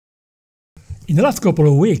In the last couple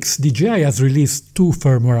of weeks, DJI has released 2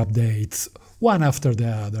 firmware updates, one after the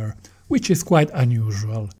other, which is quite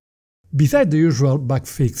unusual. Besides the usual bug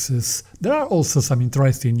fixes, there are also some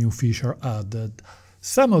interesting new features added,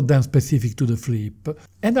 some of them specific to the Flip,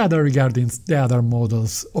 and others regarding the other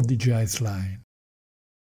models of DJI's line.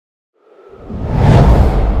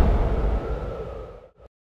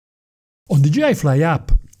 On DJI Fly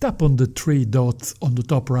app, tap on the 3 dots on the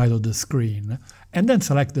top right of the screen, and then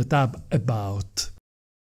select the tab About.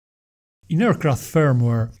 In Aircraft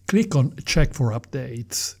Firmware, click on Check for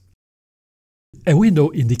Updates. A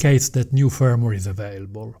window indicates that new firmware is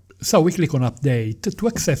available, so we click on Update to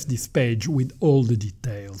access this page with all the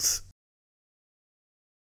details.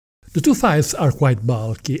 The 2 files are quite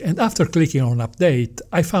bulky, and after clicking on Update,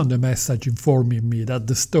 I found a message informing me that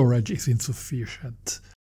the storage is insufficient.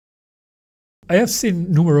 I have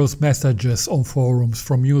seen numerous messages on forums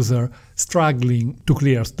from users struggling to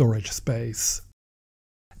clear storage space.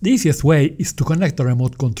 The easiest way is to connect a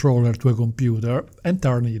remote controller to a computer and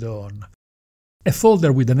turn it on. A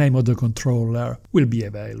folder with the name of the controller will be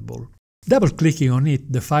available. Double-clicking on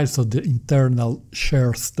it, the files of the internal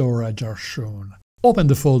shared storage are shown. Open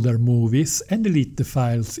the folder Movies and delete the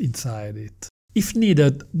files inside it. If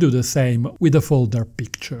needed, do the same with the folder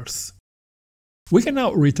Pictures. We can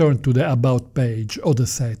now return to the About page of the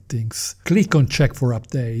settings, click on Check for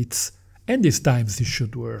Updates, and this time this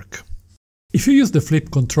should work. If you use the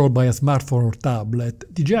Flip controlled by a smartphone or tablet,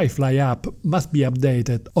 DJI Fly app must be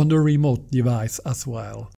updated on the remote device as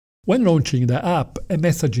well. When launching the app, a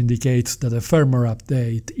message indicates that a firmware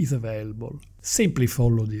update is available. Simply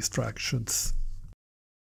follow the instructions.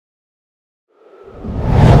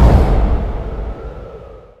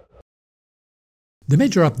 The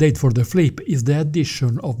major update for the Flip is the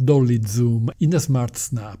addition of Dolly Zoom in the Smart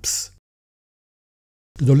Snaps.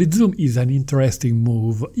 The Dolly Zoom is an interesting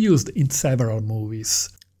move used in several movies,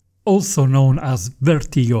 also known as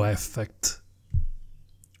vertigo effect.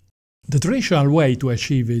 The traditional way to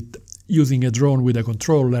achieve it using a drone with a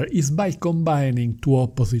controller is by combining 2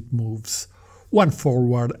 opposite moves, one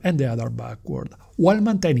forward and the other backward, while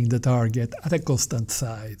maintaining the target at a constant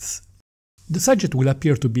size. The subject will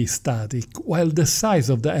appear to be static, while the size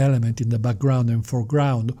of the element in the background and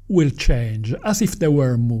foreground will change as if they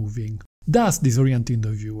were moving, thus disorienting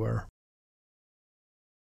the viewer.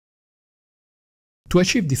 To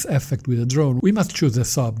achieve this effect with a drone, we must choose a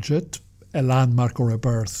subject, a landmark or a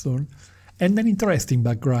person, and an interesting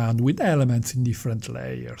background with elements in different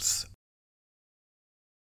layers.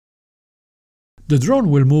 The drone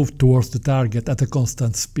will move towards the target at a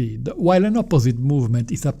constant speed, while an opposite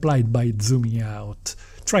movement is applied by zooming out,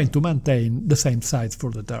 trying to maintain the same size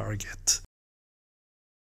for the target.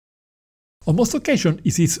 On most occasions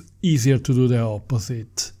it is easier to do the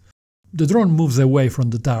opposite. The drone moves away from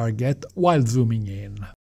the target while zooming in.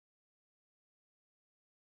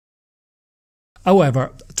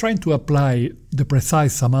 However, trying to apply the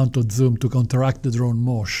precise amount of zoom to counteract the drone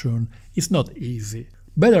motion is not easy.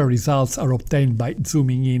 Better results are obtained by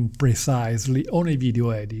zooming in precisely on a video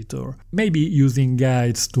editor, maybe using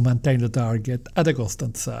guides to maintain the target at a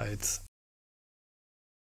constant size.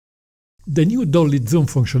 The new Dolly Zoom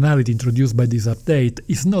functionality introduced by this update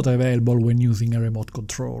is not available when using a remote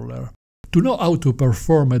controller. To know how to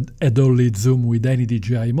perform a Dolly Zoom with any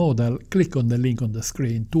DJI model, click on the link on the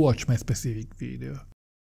screen to watch my specific video.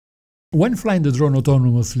 When flying the drone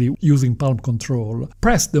autonomously using palm control,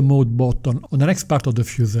 press the Mode button on the next part of the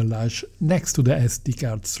fuselage next to the SD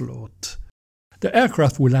card slot. The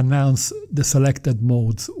aircraft will announce the selected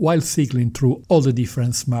modes while cycling through all the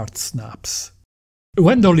different smart snaps.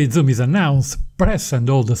 When Dolly Zoom is announced, press and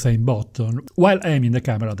hold the same button while aiming the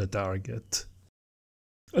camera at the target.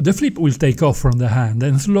 The Flip will take off from the hand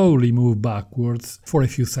and slowly move backwards for a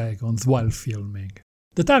few seconds while filming.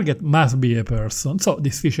 The target must be a person, so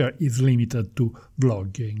this feature is limited to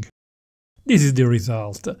vlogging. This is the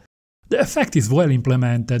result. The effect is well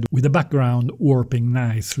implemented with the background warping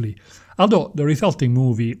nicely, although the resulting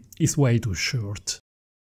movie is way too short.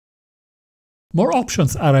 More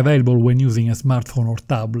options are available when using a smartphone or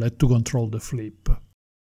tablet to control the Flip.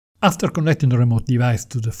 After connecting the remote device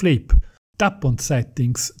to the Flip, tap on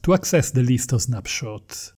Settings to access the list of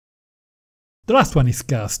snapshots. The last one is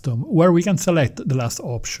Custom, where we can select the last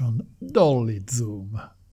option, Dolly Zoom.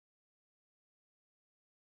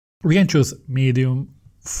 We can choose Medium,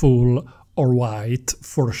 Full or Wide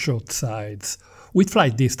for shot sides, with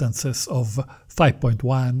flight distances of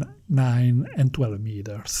 5.1, 9 and 12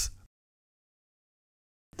 meters.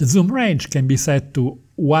 The zoom range can be set to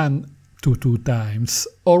 1 to 2 times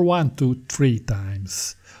or 1 to 3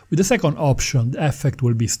 times. With the second option, the effect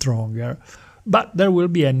will be stronger, but there will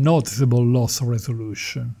be a noticeable loss of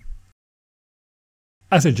resolution.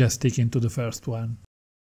 I suggest sticking to the first one.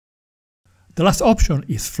 The last option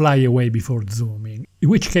is fly away before zooming, in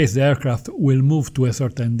which case the aircraft will move to a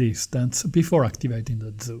certain distance before activating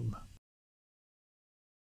the zoom.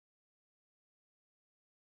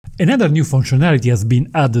 Another new functionality has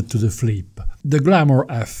been added to the Flip, the glamour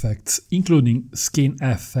effects, including skin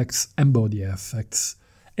effects and body effects,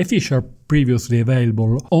 a feature previously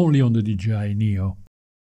available only on the DJI Neo.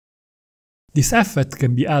 This effect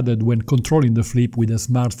can be added when controlling the Flip with a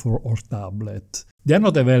smartphone or tablet. They are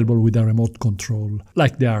not available with a remote control,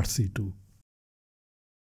 like the RC2.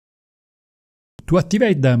 To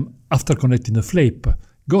activate them after connecting the Flip,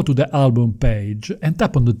 go to the album page and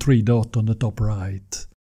tap on the three dots on the top right.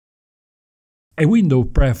 A window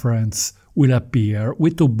preference will appear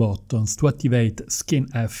with two buttons to activate skin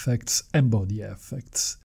effects and body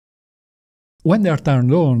effects. When they are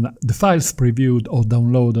turned on, the files previewed or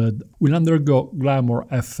downloaded will undergo glamour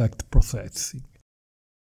effect processing.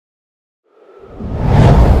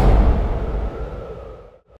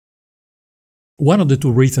 One of the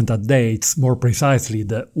two recent updates, more precisely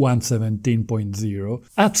the 1.17.0,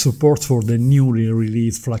 adds support for the newly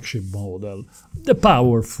released flagship model, the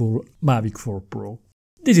powerful Mavic 4 Pro.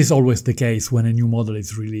 This is always the case when a new model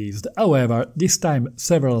is released, however, this time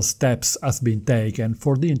several steps have been taken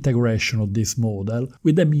for the integration of this model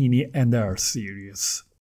with the Mini and R series.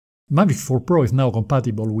 Mavic 4 Pro is now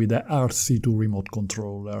compatible with the RC2 remote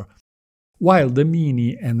controller, while the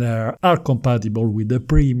Mini and Air are compatible with the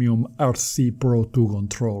premium RC Pro 2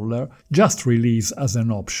 controller, just released as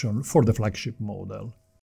an option for the flagship model.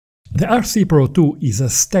 The RC Pro 2 is a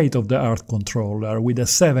state-of-the-art controller with a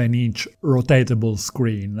 7-inch rotatable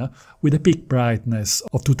screen with a peak brightness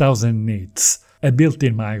of 2000 nits, a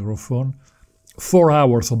built-in microphone, 4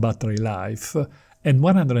 hours of battery life, and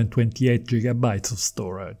 128 GB of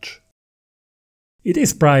storage. It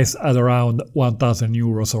is priced at around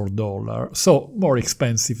 €1,000 or $1, so more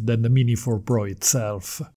expensive than the Mini 4 Pro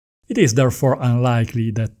itself. It is therefore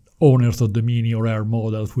unlikely that owners of the Mini or Air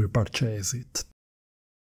models will purchase it.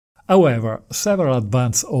 However, several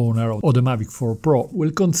advanced owners of the Mavic 4 Pro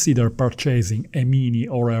will consider purchasing a Mini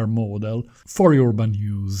or Air model for urban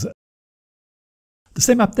use. The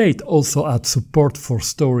same update also adds support for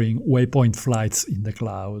storing waypoint flights in the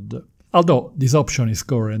cloud, although this option is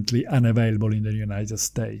currently unavailable in the United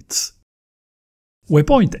States.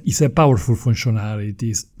 Waypoint is a powerful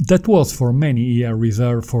functionality that was for many years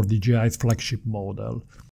reserved for DJI's flagship model.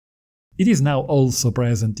 It is now also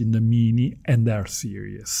present in the Mini and Air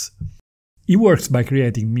series. It works by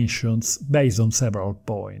creating missions based on several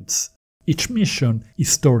points. Each mission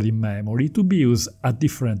is stored in memory to be used at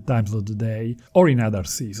different times of the day or in other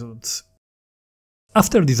seasons.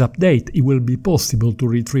 After this update, it will be possible to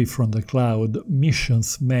retrieve from the cloud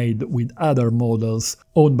missions made with other models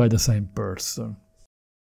owned by the same person.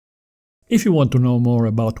 If you want to know more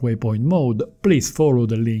about Waypoint mode, please follow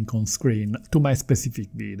the link on screen to my specific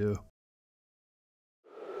video.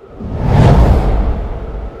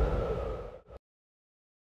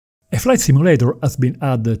 A flight simulator has been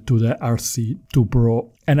added to the RC2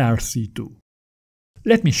 Pro and RC2.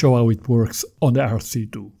 Let me show how it works on the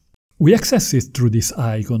RC2. We access it through this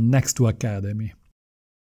icon next to Academy.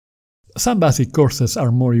 Some basic courses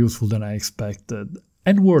are more useful than I expected,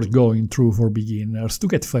 and worth going through for beginners to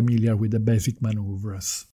get familiar with the basic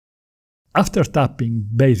maneuvers. After tapping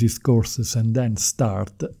Basis Courses and then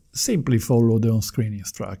Start, simply follow the on-screen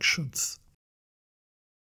instructions.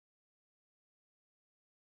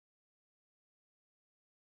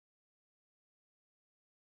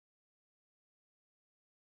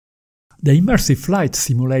 The immersive flight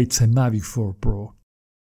simulates a Mavic 4 Pro.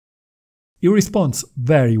 It responds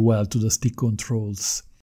very well to the stick controls.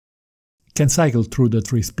 It can cycle through the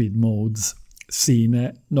 3 speed modes,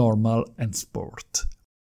 Cine, Normal and Sport.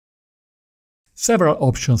 Several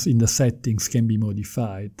options in the settings can be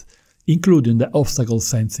modified, including the obstacle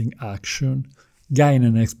sensing action, gain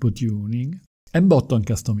and expo tuning, and button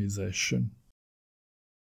customization.